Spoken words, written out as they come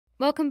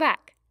Welcome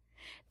back.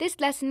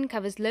 This lesson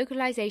covers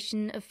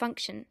localization of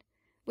function,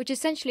 which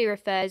essentially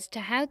refers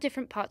to how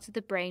different parts of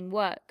the brain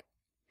work.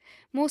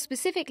 More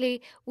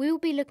specifically, we will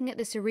be looking at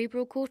the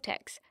cerebral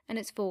cortex and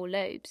its 4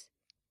 lobes.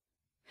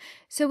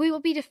 So we will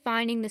be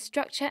defining the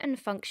structure and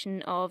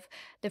function of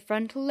the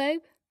frontal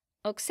lobe,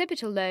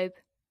 occipital lobe,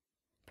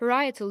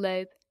 parietal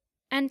lobe,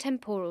 and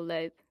temporal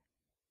lobe.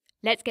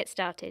 Let's get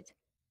started.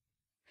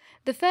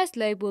 The first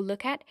lobe we'll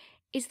look at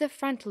is the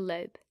frontal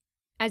lobe.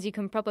 As you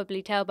can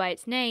probably tell by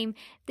its name,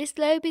 this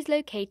lobe is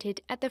located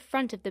at the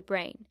front of the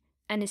brain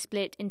and is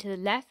split into the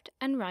left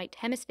and right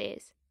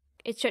hemispheres.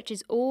 It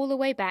stretches all the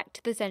way back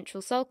to the central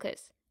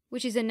sulcus,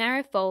 which is a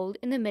narrow fold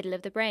in the middle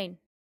of the brain.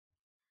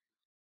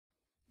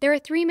 There are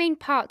 3 main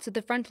parts of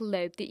the frontal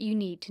lobe that you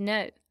need to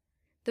know.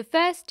 The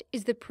first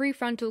is the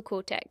prefrontal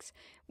cortex,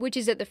 which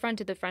is at the front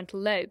of the frontal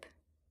lobe.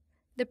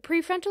 The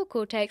prefrontal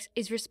cortex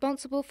is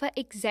responsible for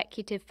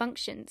executive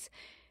functions.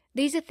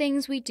 These are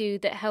things we do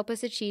that help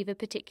us achieve a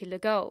particular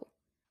goal.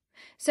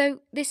 So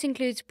this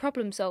includes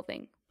problem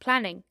solving,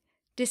 planning,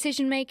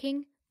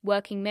 decision-making,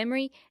 working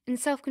memory, and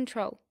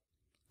self-control.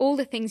 All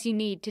the things you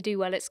need to do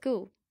well at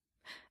school.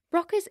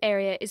 Broca's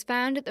area is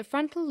found at the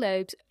frontal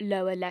lobe's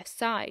lower left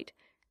side.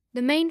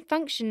 The main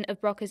function of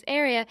Broca's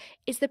area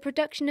is the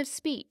production of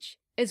speech,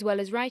 as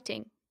well as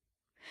writing.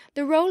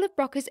 The role of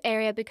Broca's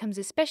area becomes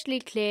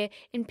especially clear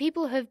in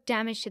people who have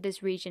damage to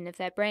this region of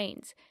their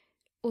brains.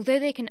 Although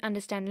they can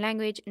understand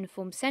language and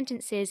form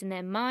sentences in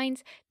their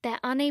minds, they're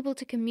unable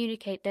to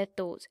communicate their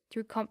thoughts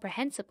through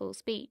comprehensible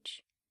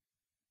speech.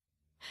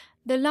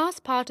 The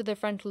last part of the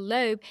frontal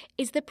lobe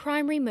is the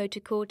primary motor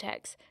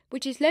cortex,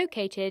 which is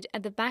located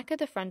at the back of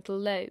the frontal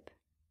lobe.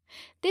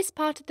 This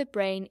part of the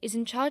brain is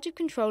in charge of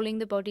controlling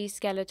the body's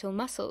skeletal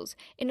muscles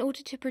in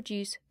order to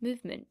produce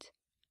movement.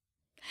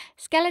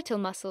 Skeletal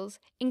muscles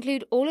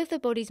include all of the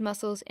body's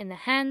muscles in the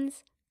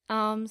hands,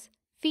 arms,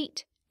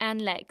 feet,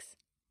 and legs.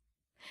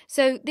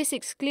 So this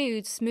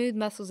excludes smooth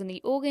muscles in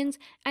the organs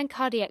and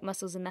cardiac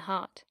muscles in the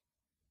heart.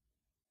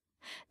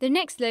 The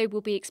next lobe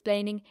we'll be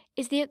explaining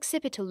is the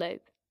occipital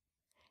lobe.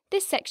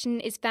 This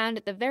section is found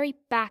at the very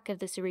back of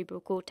the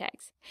cerebral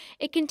cortex.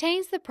 It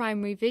contains the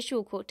primary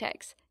visual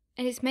cortex,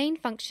 and its main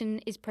function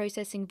is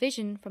processing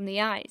vision from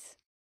the eyes.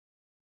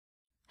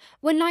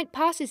 When light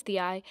passes the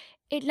eye,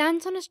 it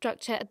lands on a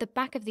structure at the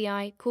back of the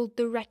eye called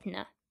the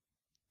retina.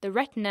 The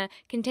retina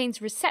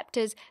contains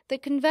receptors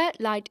that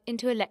convert light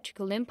into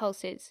electrical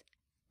impulses.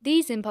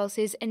 These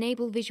impulses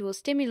enable visual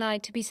stimuli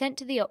to be sent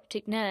to the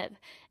optic nerve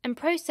and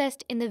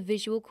processed in the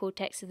visual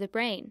cortex of the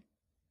brain.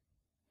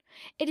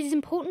 It is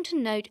important to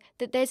note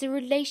that there's a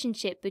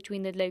relationship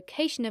between the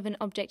location of an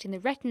object in the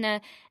retina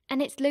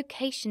and its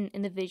location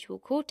in the visual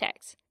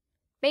cortex.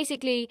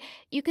 Basically,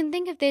 you can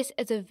think of this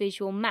as a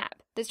visual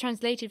map that's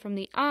translated from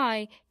the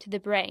eye to the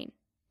brain.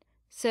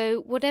 So,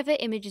 whatever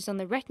image is on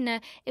the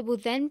retina, it will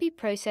then be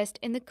processed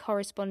in the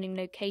corresponding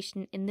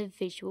location in the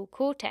visual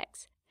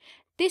cortex.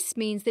 This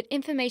means that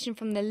information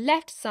from the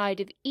left side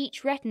of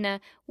each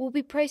retina will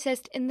be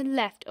processed in the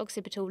left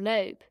occipital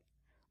lobe.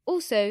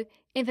 Also,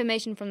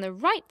 information from the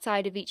right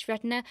side of each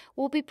retina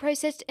will be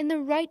processed in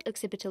the right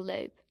occipital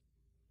lobe.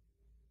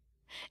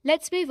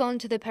 Let's move on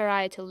to the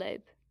parietal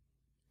lobe.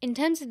 In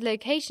terms of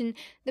location,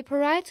 the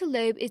parietal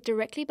lobe is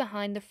directly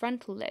behind the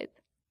frontal lobe.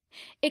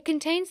 It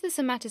contains the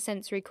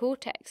somatosensory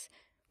cortex,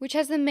 which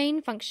has the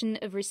main function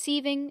of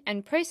receiving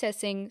and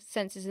processing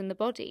senses in the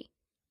body.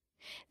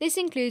 This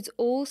includes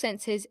all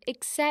senses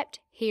except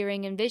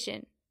hearing and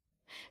vision.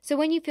 So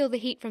when you feel the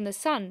heat from the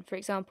sun, for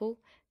example,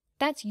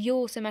 that's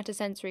your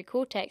somatosensory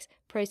cortex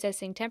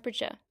processing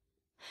temperature.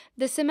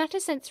 The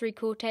somatosensory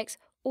cortex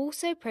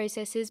also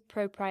processes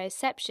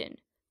proprioception,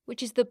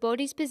 which is the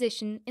body's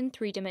position in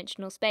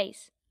 3-dimensional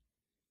space.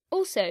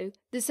 Also,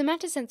 the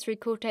somatosensory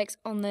cortex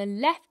on the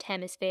left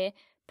hemisphere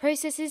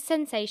processes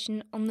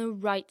sensation on the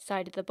right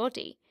side of the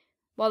body,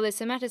 while the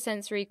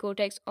somatosensory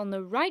cortex on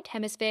the right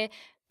hemisphere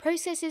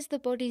processes the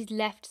body's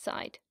left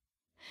side.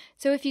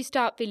 So if you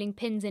start feeling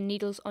pins and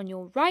needles on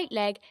your right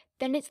leg,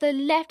 then it's the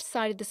left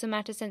side of the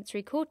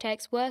somatosensory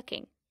cortex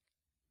working.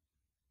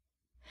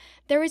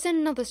 There is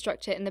another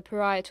structure in the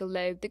parietal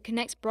lobe that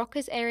connects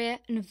Broca's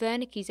area and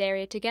Wernicke's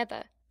area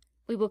together.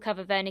 We will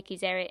cover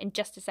Wernicke's area in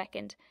just a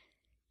second.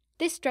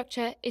 This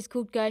structure is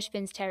called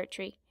Gershwin's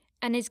territory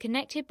and is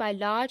connected by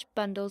large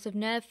bundles of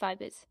nerve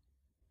fibers.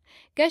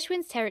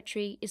 Gershwin's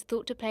territory is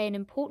thought to play an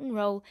important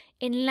role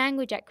in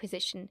language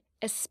acquisition,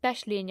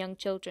 especially in young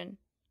children.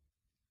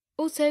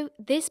 Also,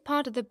 this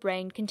part of the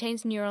brain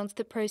contains neurons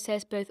that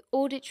process both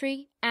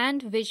auditory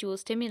and visual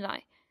stimuli,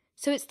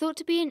 so it's thought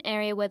to be an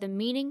area where the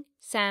meaning,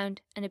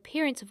 sound, and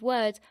appearance of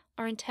words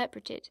are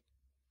interpreted.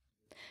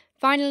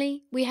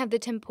 Finally, we have the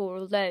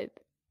temporal lobe.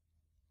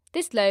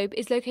 This lobe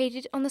is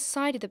located on the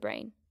side of the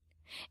brain.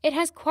 It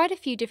has quite a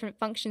few different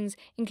functions,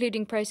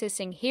 including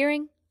processing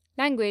hearing,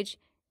 language,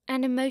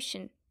 and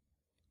emotion.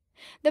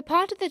 The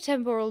part of the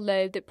temporal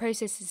lobe that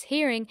processes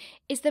hearing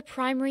is the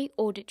primary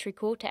auditory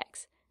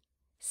cortex.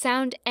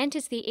 Sound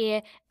enters the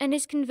ear and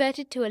is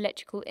converted to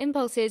electrical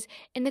impulses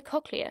in the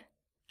cochlea,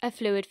 a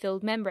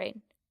fluid-filled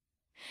membrane.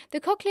 The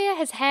cochlea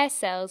has hair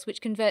cells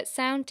which convert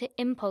sound to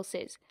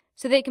impulses,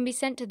 so they can be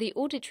sent to the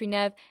auditory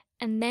nerve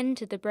and then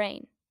to the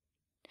brain.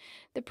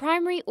 The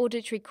primary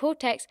auditory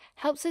cortex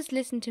helps us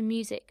listen to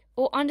music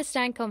or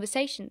understand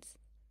conversations.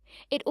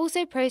 It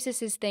also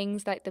processes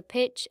things like the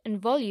pitch and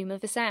volume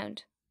of a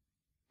sound.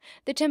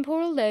 The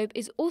temporal lobe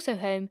is also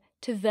home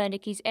to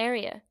Wernicke's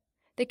area,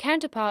 the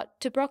counterpart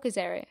to Broca's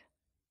area.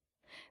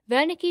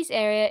 Wernicke's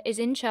area is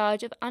in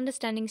charge of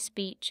understanding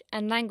speech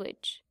and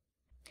language.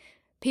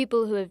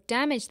 People who have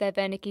damaged their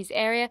Wernicke's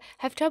area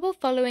have trouble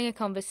following a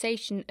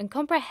conversation and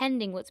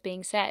comprehending what's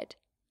being said.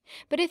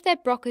 But if their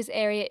Broca's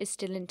area is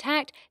still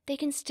intact, they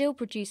can still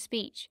produce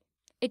speech.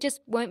 It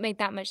just won't make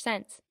that much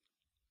sense.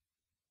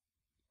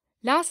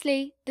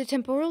 Lastly, the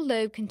temporal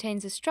lobe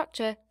contains a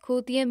structure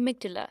called the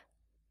amygdala.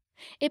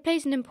 It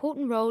plays an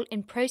important role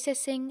in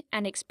processing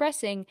and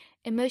expressing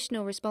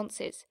emotional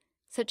responses,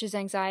 such as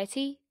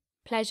anxiety,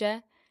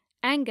 pleasure,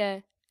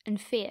 anger, and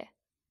fear.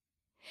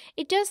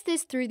 It does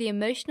this through the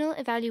emotional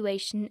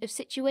evaluation of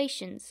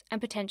situations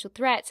and potential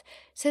threats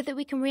so that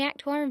we can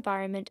react to our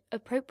environment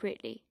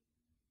appropriately.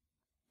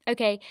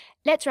 Okay,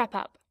 let's wrap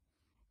up.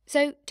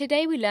 So,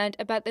 today we learned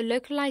about the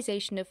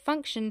localization of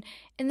function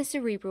in the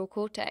cerebral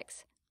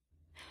cortex.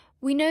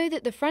 We know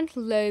that the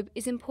frontal lobe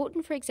is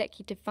important for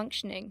executive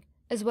functioning,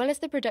 as well as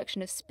the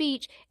production of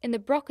speech in the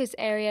Broca's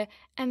area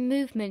and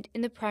movement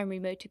in the primary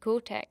motor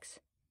cortex.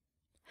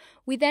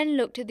 We then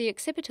looked at the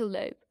occipital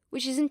lobe,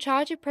 which is in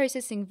charge of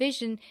processing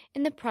vision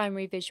in the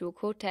primary visual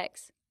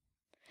cortex.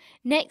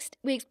 Next,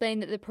 we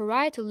explained that the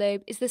parietal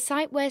lobe is the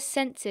site where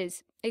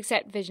senses,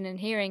 except vision and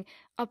hearing,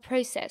 are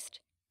processed,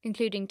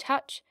 including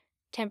touch,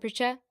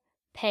 temperature,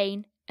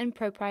 pain, and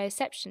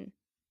proprioception.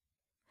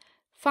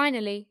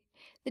 Finally,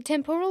 the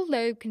temporal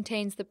lobe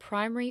contains the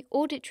primary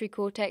auditory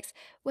cortex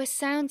where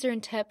sounds are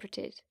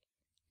interpreted.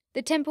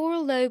 The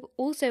temporal lobe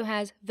also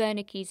has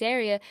Wernicke's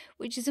area,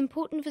 which is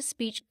important for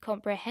speech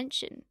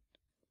comprehension.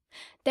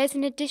 There's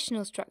an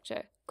additional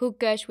structure, called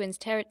Gershwin's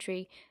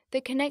territory,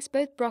 that connects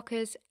both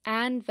Broca's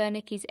and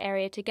Wernicke's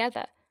area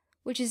together,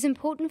 which is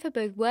important for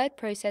both word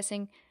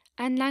processing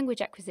and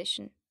language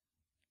acquisition.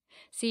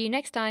 See you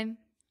next time.